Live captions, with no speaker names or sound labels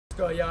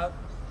Go, y'all.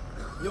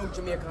 Young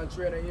Jamaican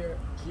trainer here,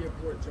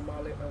 J-Port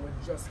Jamal, and we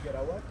just get a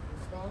what?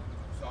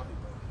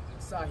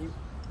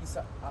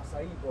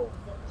 Acai bowl.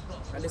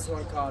 And this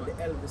one called the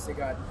Elvis. They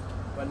got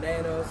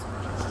bananas,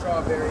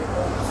 strawberry,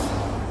 oats,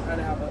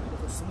 and I have a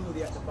little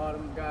smoothie at the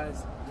bottom,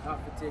 guys. You have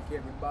to take care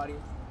of your body.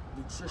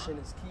 Nutrition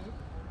is key.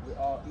 We're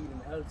all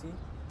eating healthy,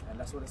 and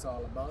that's what it's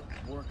all about.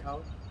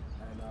 Workout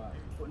and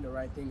putting the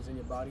right things in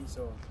your body.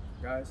 So,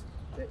 guys,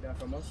 take that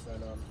from us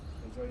and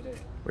enjoy your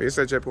day. What you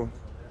said, J-Port?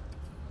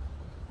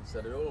 You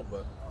said it all,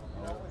 but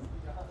you know,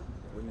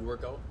 when you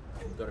work out,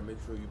 you gotta make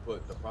sure you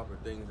put the proper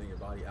things in your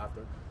body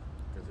after.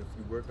 Because if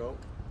you work out,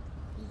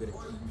 you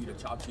eat a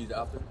chopped cheese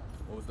after.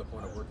 What was the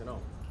point of working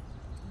out?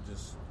 You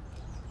just,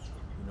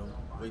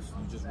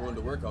 you just ruined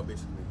the workout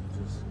basically.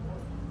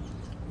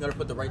 You gotta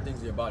put the right things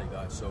in your body,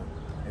 guys. So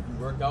if you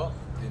work out,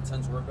 an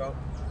intense workout,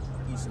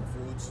 eat some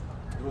fruits.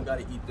 You don't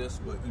gotta eat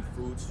this, but eat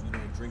fruits.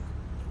 Drink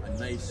a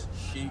nice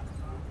shake.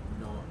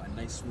 A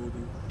nice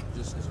smoothie.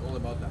 Just it's all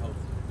about the health.